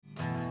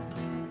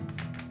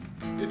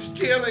it's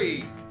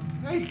Chili.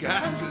 Hey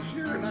guys, it's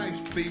sure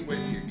nice to be with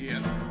you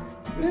again.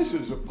 This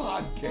is a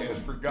podcast,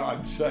 for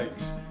God's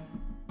sakes.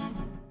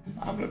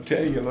 I'm going to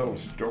tell you a little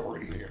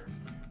story here.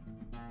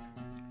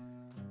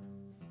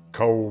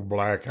 Cold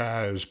black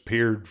eyes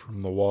peered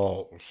from the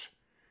walls.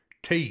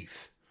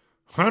 Teeth,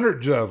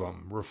 hundreds of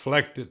them,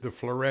 reflected the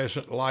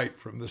fluorescent light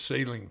from the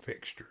ceiling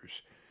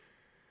fixtures.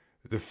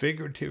 The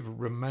figurative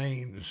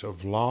remains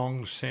of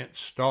long since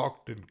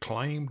stalked and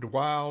claimed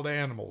wild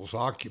animals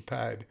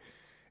occupied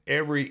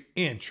every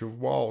inch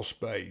of wall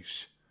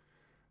space.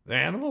 The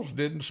animals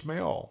didn't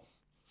smell.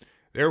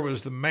 There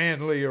was the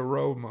manly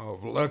aroma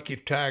of Lucky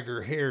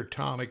Tiger hair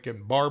tonic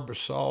and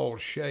Barbasol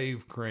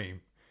shave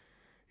cream.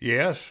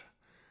 Yes,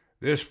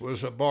 this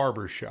was a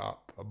barber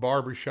shop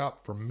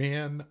for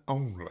men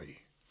only.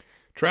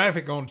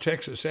 Traffic on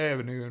Texas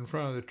Avenue in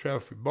front of the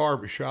Trophy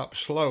Barber Shop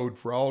slowed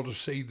for all to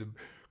see the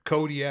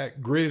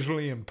Kodiak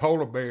grizzly and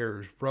polar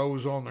bears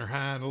rose on their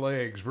hind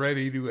legs,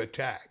 ready to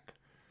attack.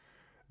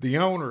 The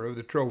owner of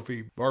the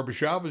Trophy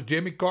Barbershop was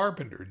Jimmy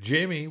Carpenter.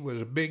 Jimmy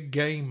was a big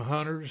game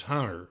hunter's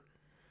hunter.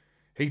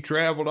 He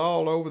traveled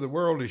all over the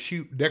world to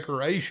shoot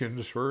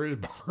decorations for his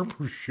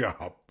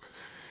barbershop.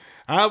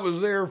 I was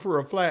there for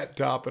a flat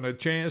top and a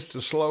chance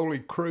to slowly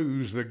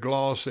cruise the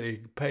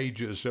glossy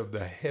pages of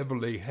the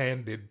heavily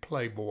handed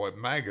Playboy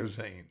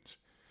magazines.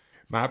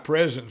 My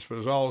presence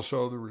was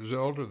also the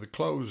result of the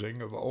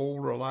closing of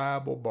Old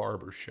Reliable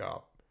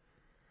Barbershop.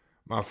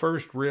 My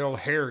first real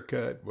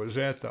haircut was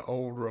at the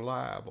Old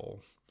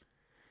Reliable.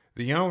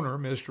 The owner,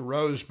 Mr.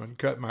 Roseman,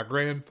 cut my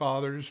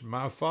grandfather's and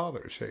my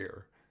father's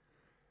hair.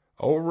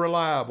 Old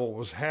Reliable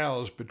was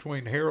housed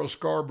between Harold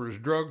Scarber's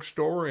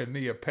drugstore and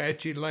the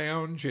Apache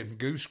Lounge in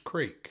Goose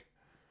Creek.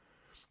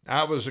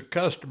 I was a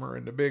customer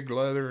in the big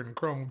leather and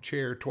chrome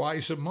chair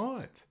twice a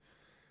month.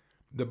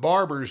 The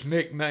barbers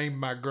nicknamed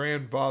my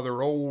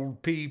grandfather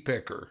Old Pea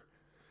Picker.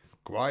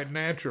 Quite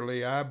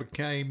naturally, I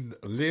became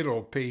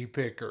Little Pea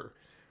Picker.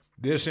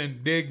 This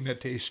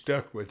indignity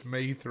stuck with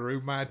me through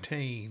my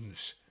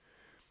teens.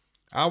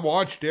 I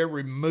watched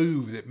every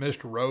move that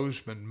Mr.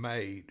 Roseman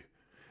made.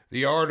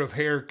 The art of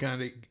hair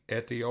cutting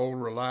at the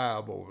Old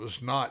Reliable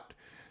was not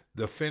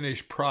the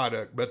finished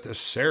product, but the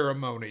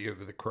ceremony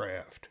of the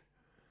craft.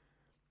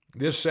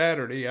 This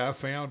Saturday, I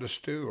found a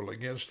stool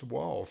against the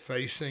wall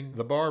facing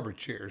the barber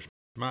chairs.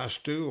 My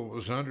stool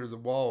was under the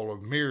wall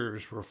of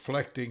mirrors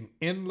reflecting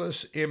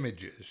endless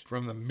images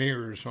from the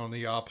mirrors on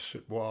the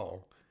opposite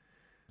wall.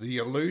 The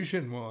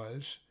illusion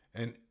was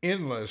an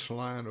endless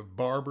line of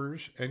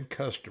barbers and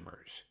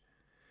customers.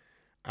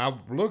 I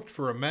looked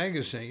for a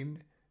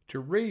magazine to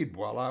read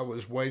while I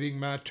was waiting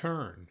my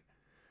turn.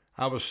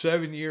 I was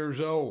 7 years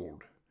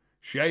old.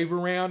 Shave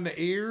around the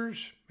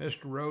ears?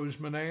 Mr.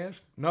 Roseman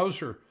asked. No,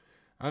 sir.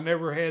 I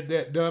never had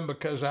that done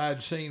because I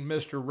had seen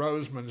Mr.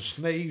 Roseman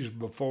sneeze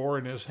before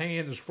and his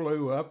hands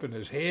flew up and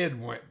his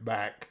head went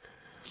back.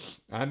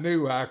 I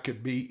knew I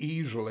could be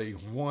easily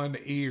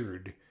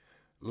one-eared.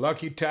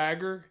 Lucky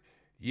Tiger?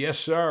 Yes,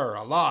 sir,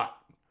 a lot.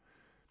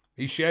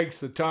 He shakes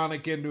the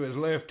tonic into his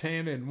left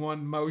hand in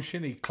one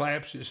motion. He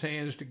claps his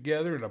hands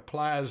together and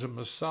applies a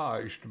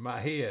massage to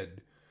my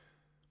head.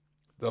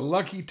 The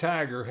Lucky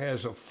Tiger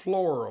has a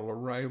floral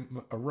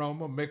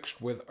aroma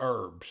mixed with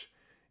herbs.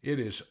 It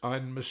is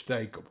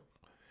unmistakable.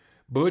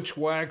 Butch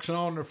wax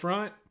on the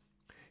front.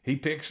 He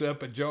picks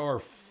up a jar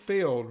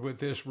filled with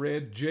this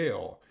red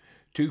gel.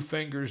 2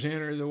 fingers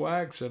enter the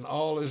wax and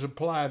all is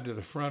applied to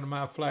the front of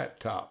my flat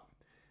top.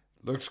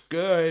 Looks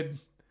good.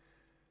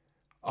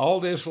 All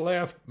this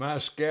left my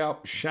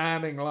scalp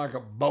shining like a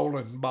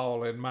bowling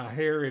ball and my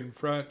hair in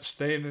front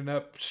standing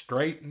up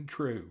straight and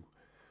true.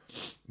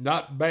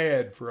 Not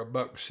bad for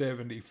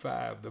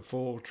 $1.75, the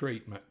full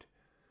treatment.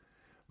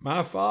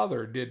 My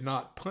father did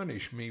not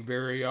punish me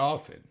very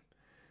often.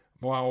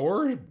 My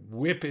worst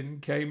whipping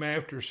came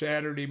after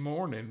Saturday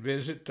morning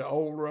visit to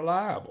Old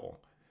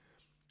Reliable.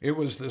 It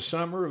was the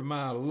summer of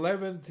my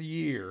 11th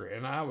year,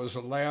 and I was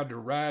allowed to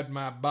ride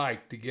my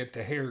bike to get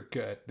the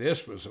haircut.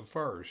 This was a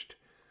first.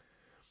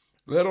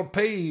 Little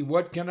P,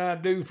 what can I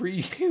do for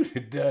you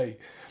today?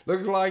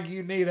 Looks like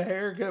you need a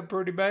haircut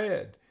pretty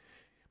bad.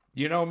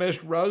 You know,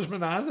 Mr.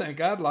 Roseman, I think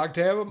I'd like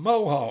to have a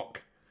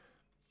mohawk.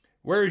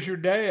 Where's your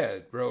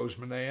dad?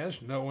 Roseman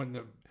asked, knowing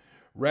the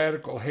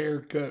radical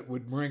haircut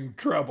would bring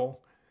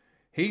trouble.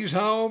 He's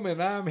home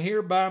and I'm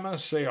here by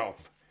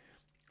myself.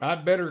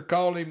 I'd better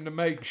call him to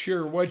make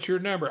sure. What's your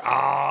number? No,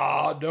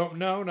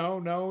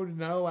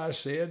 I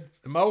said.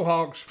 The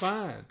mohawk's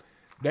fine.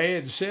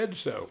 Dad said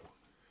so.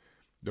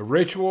 The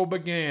ritual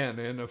began.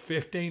 In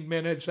 15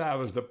 minutes, I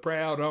was the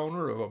proud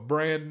owner of a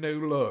brand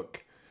new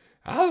look.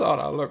 I thought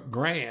I looked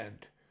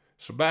grand.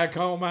 So back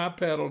home I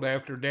pedaled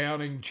after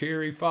downing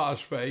cherry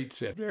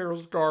phosphates at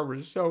Harold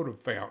Scarber's soda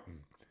fountain.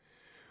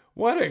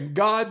 What in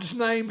God's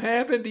name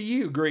happened to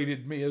you?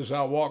 Greeted me as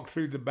I walked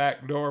through the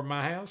back door of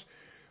my house.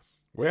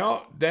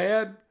 Well,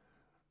 Dad,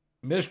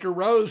 Mr.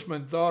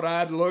 Roseman thought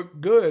I'd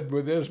look good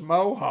with this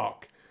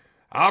mohawk.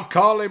 I'll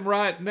call him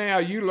right now.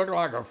 You look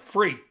like a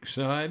freak,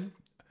 son.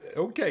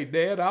 Okay,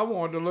 Dad, I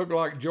wanted to look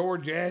like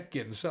George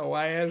Atkins, so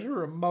I asked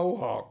for a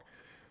mohawk.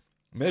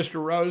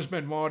 Mr.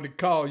 Roseman wanted to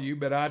call you,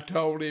 but I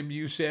told him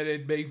you said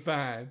it'd be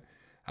fine.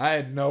 I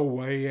had no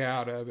way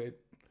out of it.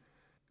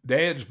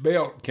 Dad's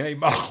belt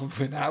came off,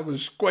 and I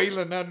was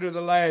squealing under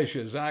the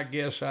lashes I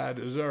guess I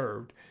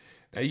deserved.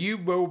 Now you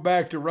go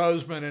back to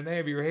Roseman and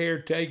have your hair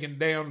taken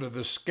down to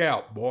the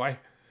scalp, boy.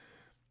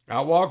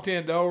 I walked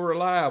into Old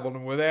Reliable,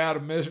 and without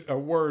a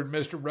word,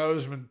 Mr.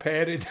 Roseman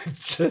patted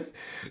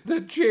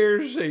the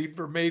chair seat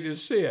for me to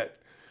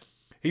sit.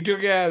 He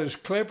took out his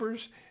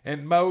clippers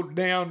and mowed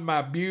down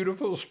my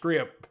beautiful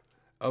strip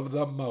of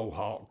the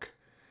mohawk.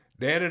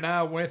 Dad and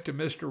I went to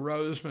Mr.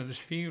 Roseman's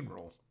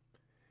funeral.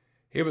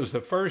 It was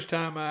the first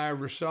time I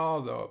ever saw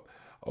the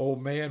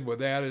old man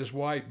without his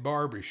white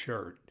barber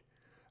shirt.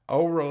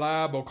 Old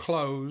Reliable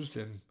closed,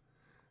 and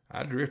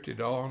I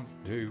drifted on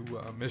to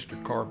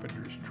Mr.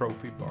 Carpenter's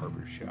Trophy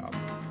Barber Shop.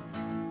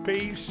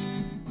 Peace,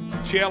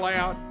 chill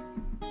out,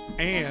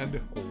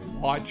 and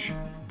watch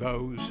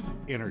those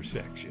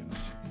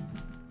intersections.